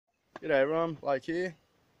G'day everyone, Blake here.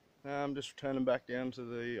 I'm just returning back down to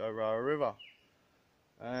the Aurora River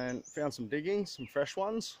and found some diggings, some fresh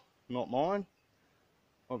ones, not mine.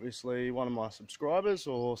 Obviously one of my subscribers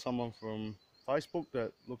or someone from Facebook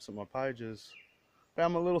that looks at my page has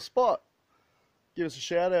found my little spot. Give us a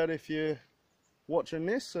shout out if you're watching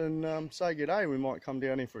this and say g'day. We might come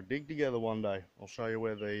down here for a dig together one day. I'll show you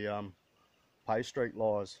where the pay streak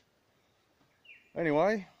lies.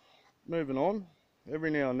 Anyway, moving on.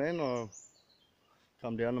 Every now and then I'll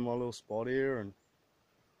come down to my little spot here and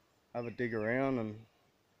have a dig around, and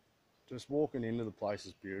just walking into the place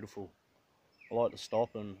is beautiful. I like to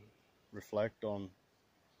stop and reflect on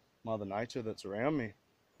Mother Nature that's around me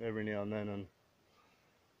every now and then, and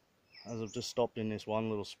as I've just stopped in this one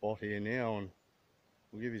little spot here now, and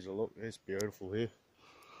we'll give you a look. It's beautiful here.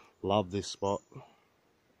 Love this spot.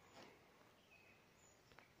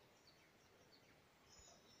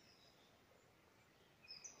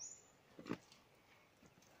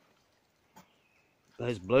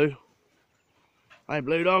 There's Blue. Hey,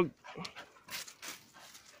 Blue dog.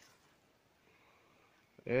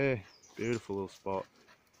 Yeah, beautiful little spot.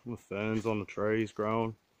 With ferns on the trees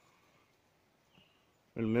growing.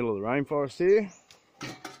 In the middle of the rainforest here,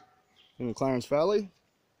 in the Clarence Valley.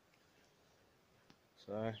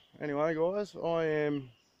 So, anyway guys, I am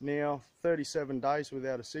now 37 days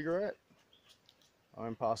without a cigarette.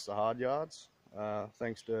 I'm past the hard yards,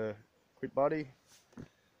 thanks to Quit Buddy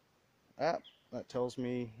app. That tells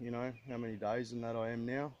me, you know, how many days in that I am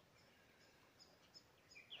now.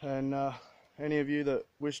 And any of you that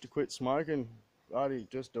wish to quit smoking, buddy,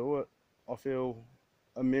 just do it. I feel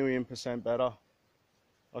 1,000,000% better.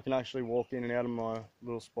 I can actually walk in and out of my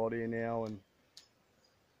little spot here now, and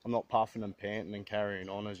I'm not puffing and panting and carrying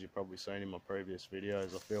on, as you've probably seen in my previous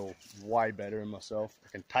videos. I feel way better in myself. I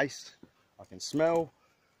can taste, I can smell,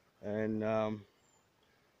 and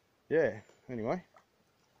yeah, anyway.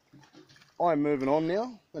 I'm moving on now.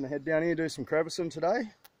 I'm going to head down here and do some crevicing today.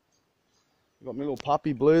 I've got my little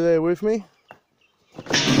puppy Blue there with me.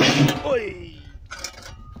 Oi!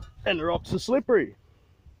 And the rocks are slippery.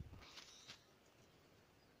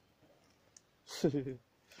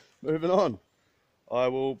 Moving on. I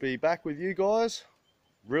will be back with you guys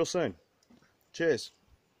real soon. Cheers.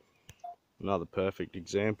 Another perfect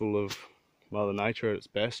example of Mother Nature at its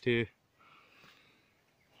best here.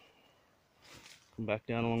 Come back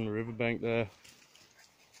down along the riverbank there.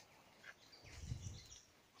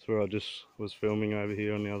 That's where I just was filming over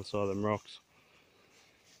here on the other side of them rocks.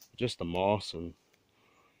 Just the moss and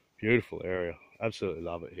beautiful area. Absolutely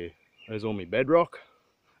love it here. There's all my bedrock,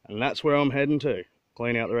 and that's where I'm heading to.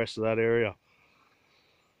 Clean out the rest of that area.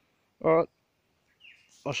 Alright,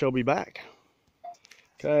 I shall be back.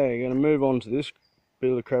 Okay, going to move on to this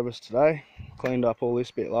bit of the crevice today. Cleaned up all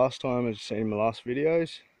this bit last time, as you've seen in my last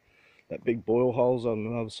videos. That big boil holes on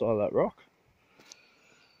the other side of that rock.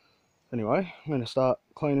 Anyway, I'm going to start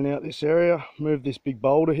cleaning out this area. Move this big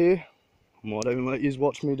boulder here. I might even let you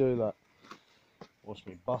watch me do that. Watch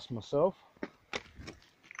me bust myself.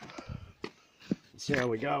 Let's see how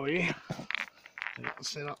we go here. I'll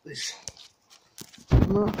set up this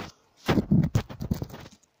camera.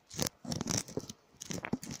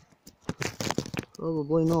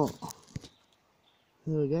 Probably not.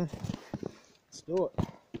 There we go. Let's do it.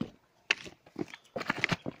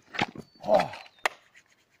 Oh.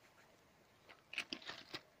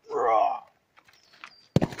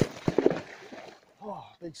 Oh,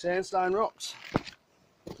 big sandstone rocks.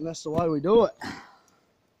 And that's the way we do it.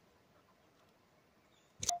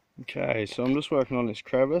 Okay, so I'm just working on this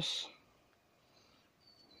crevice.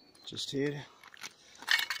 Just here.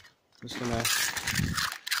 Just gonna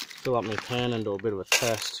fill up my pan and do a bit of a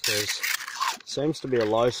test, because it seems to be a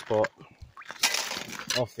low spot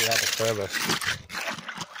off the other crevice.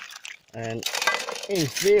 And in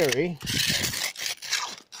theory,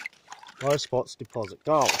 low spots deposit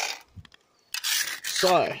gold.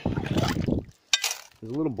 So,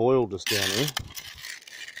 there's a little boil just down here,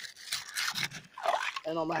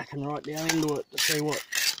 and I'm hacking right down into it to see what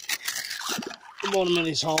the bottom of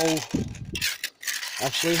this hole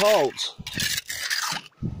actually holds.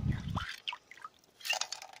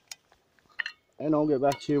 And I'll get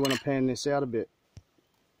back to you when I pan this out a bit.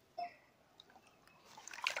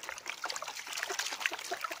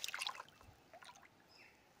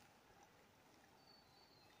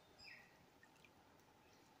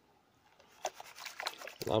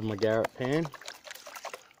 Love my Garrett pan.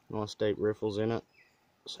 Nice deep riffles in it.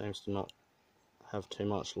 Seems to not have too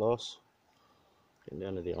much loss. Getting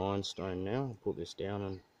down to the ironstone now. I'll put this down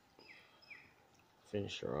and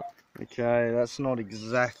finish her up. Okay, that's not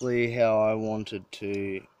exactly how I wanted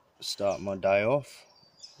to start my day off,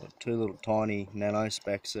 Got two little tiny nano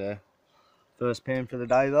specks there. First pan for the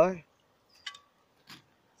day though.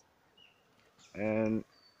 And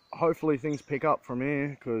hopefully things pick up from here,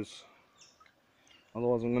 because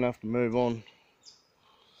otherwise I'm going to have to move on.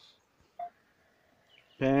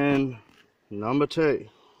 Pan number 2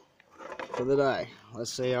 for the day.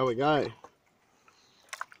 Let's see how we go.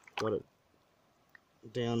 Got it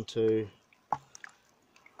down to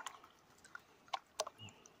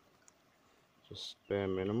just bare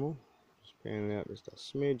minimal. Just panning out just a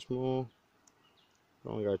smidge more.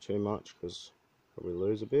 Don't want to go too much because probably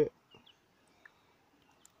lose a bit.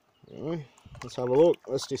 Anyway, let's have a look.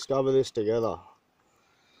 Let's discover this together.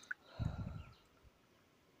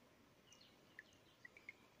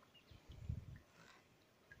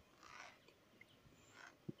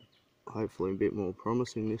 Hopefully a bit more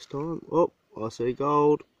promising this time. Oh, I see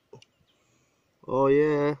gold. Oh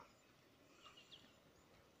yeah.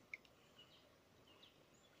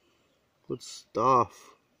 Good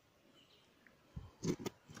stuff.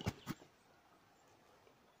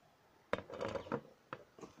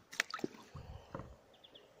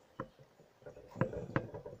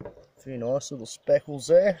 A few nice little speckles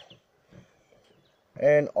there.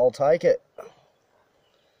 And I'll take it.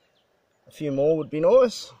 A few more would be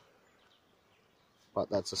nice, but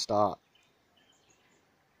that's a start.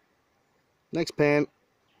 Next pan,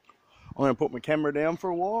 I'm going to put my camera down for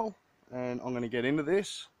a while and I'm going to get into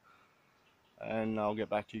this, and I'll get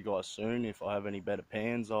back to you guys soon. If I have any better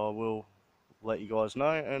pans, I will let you guys know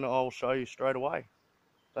and I'll show you straight away.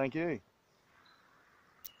 Thank you.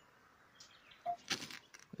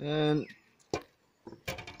 And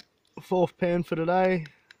fourth pan for today.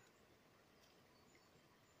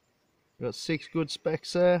 Got 6 good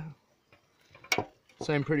specs there.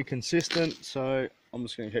 Seem pretty consistent, so I'm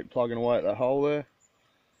just going to keep plugging away at that hole there.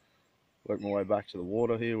 Work my way back to the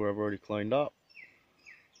water here where I've already cleaned up,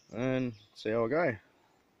 and see how I go.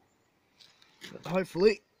 But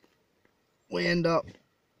hopefully we end up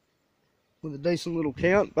with a decent little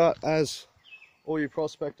count, but as all you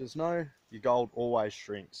prospectors know, your gold always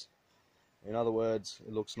shrinks. In other words,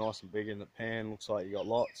 it looks nice and big in the pan, looks like you got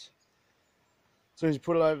lots. As soon as you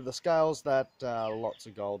put it over the scales, that lots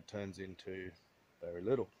of gold turns into very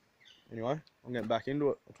little. Anyway, I'm getting back into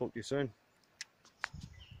it. I'll talk to you soon.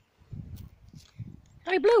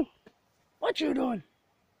 Hey Blue, what you doing?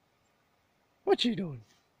 What you doing?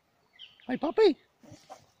 Hey puppy,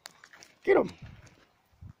 get him.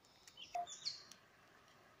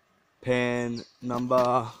 Pan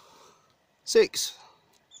number 6.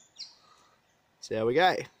 See how we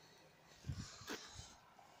go.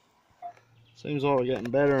 Seems like we're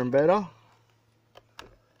getting better and better.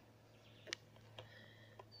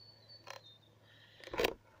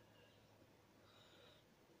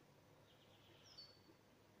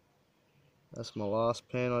 That's my last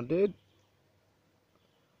pan I did.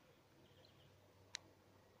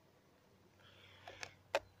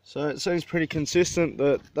 So it seems pretty consistent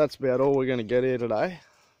that that's about all we're going to get here today.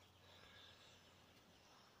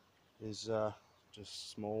 Is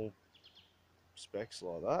just small specks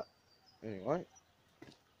like that. Anyway,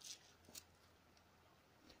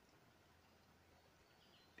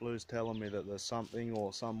 Blue's telling me that there's something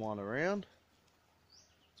or someone around.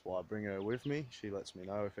 That's why I bring her with me. She lets me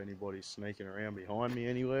know if anybody's sneaking around behind me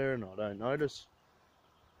anywhere and I don't notice,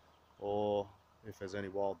 or if there's any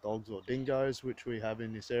wild dogs or dingoes, which we have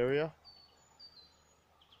in this area.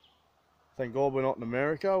 Thank God we're not in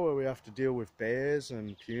America where we have to deal with bears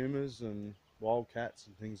and pumas and wildcats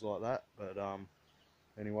and things like that. But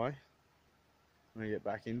anyway, I'm going to get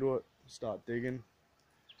back into it, start digging.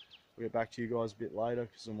 We'll get back to you guys a bit later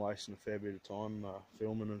because I'm wasting a fair bit of time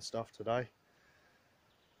filming and stuff today.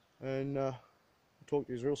 And I'll talk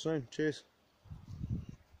to you real soon. Cheers.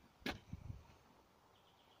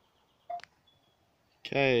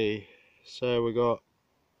 Okay, so we got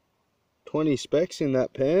 20 specks in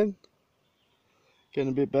that pan.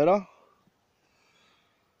 Getting a bit better.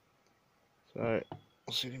 So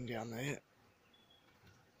I'll sit him down there.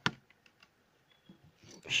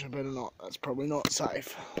 Should better not, that's probably not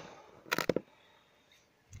safe.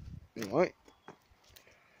 Anyway,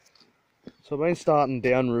 so I've been starting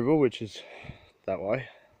downriver, which is that way.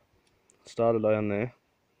 Started down there.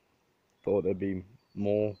 Thought there'd be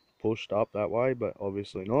more pushed up that way, but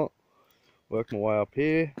obviously not. Worked my way up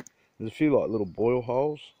here. There's a few like little boil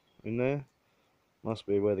holes in there. Must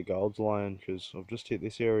be where the gold's lying, because I've just hit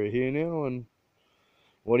this area here now, and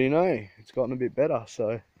what do you know, it's gotten a bit better.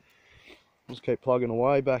 So just keep plugging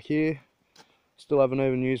away back here. Still haven't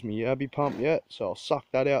even used my yabby pump yet, so I'll suck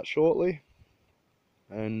that out shortly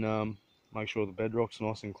and make sure the bedrock's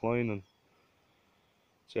nice and clean and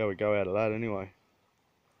see how we go out of that anyway.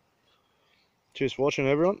 Cheers for watching,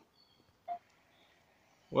 everyone.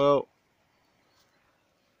 Well,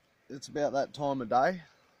 it's about that time of day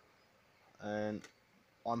and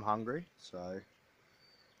I'm hungry, so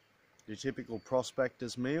your typical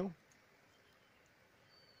prospector's meal.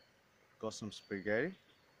 Got some spaghetti.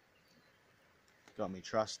 Got me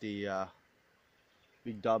trusty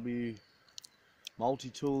Big W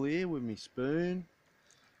multi-tool here with me spoon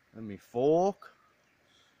and me fork.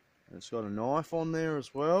 And it's got a knife on there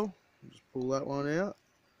as well. Just pull that one out.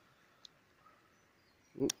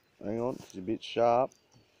 Oop, hang on, it's a bit sharp.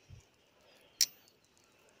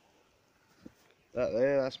 That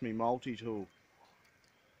there, that's me multi-tool.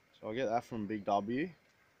 So I get that from Big W.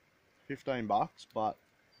 15 bucks, but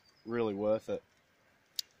really worth it.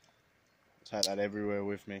 Take that everywhere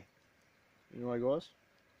with me. Anyway guys,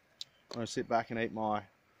 I'm going to sit back and eat my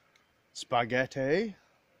spaghetti.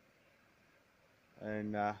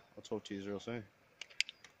 And I'll talk to you real soon.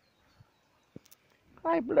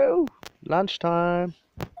 Hi, Blue. Lunchtime.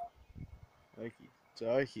 Okie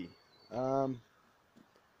dokie.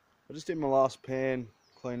 I just did my last pan,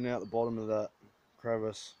 cleaning out the bottom of that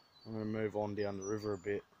crevice. I'm going to move on down the river a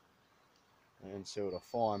bit and see what I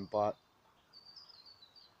find, but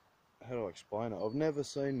how do I explain it? I've never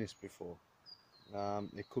seen this before.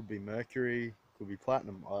 It could be mercury, it could be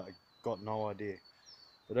platinum, I got no idea.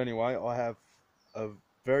 But anyway, I have a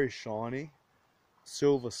very shiny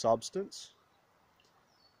silver substance,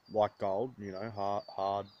 like gold, you know,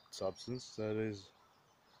 hard substance that is.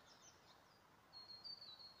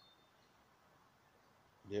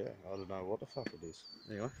 Yeah, I don't know what the fuck it is.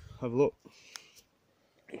 Anyway, have a look.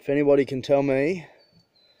 If anybody can tell me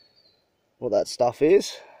what that stuff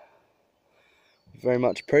is, very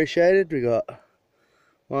much appreciated. We got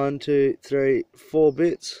 1, 2, 3, 4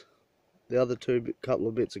 bits. The other couple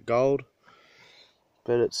of bits of gold,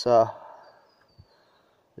 but it's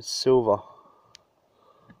silver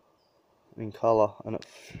in colour, and it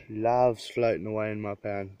loves floating away in my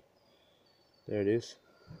pan. There it is.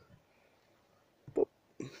 Boop.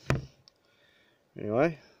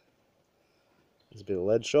 Anyway, there's a bit of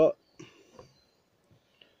lead shot.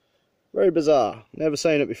 Very bizarre. Never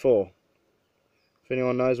seen it before. If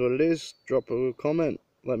anyone knows what it is, drop a comment.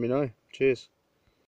 Let me know. Cheers.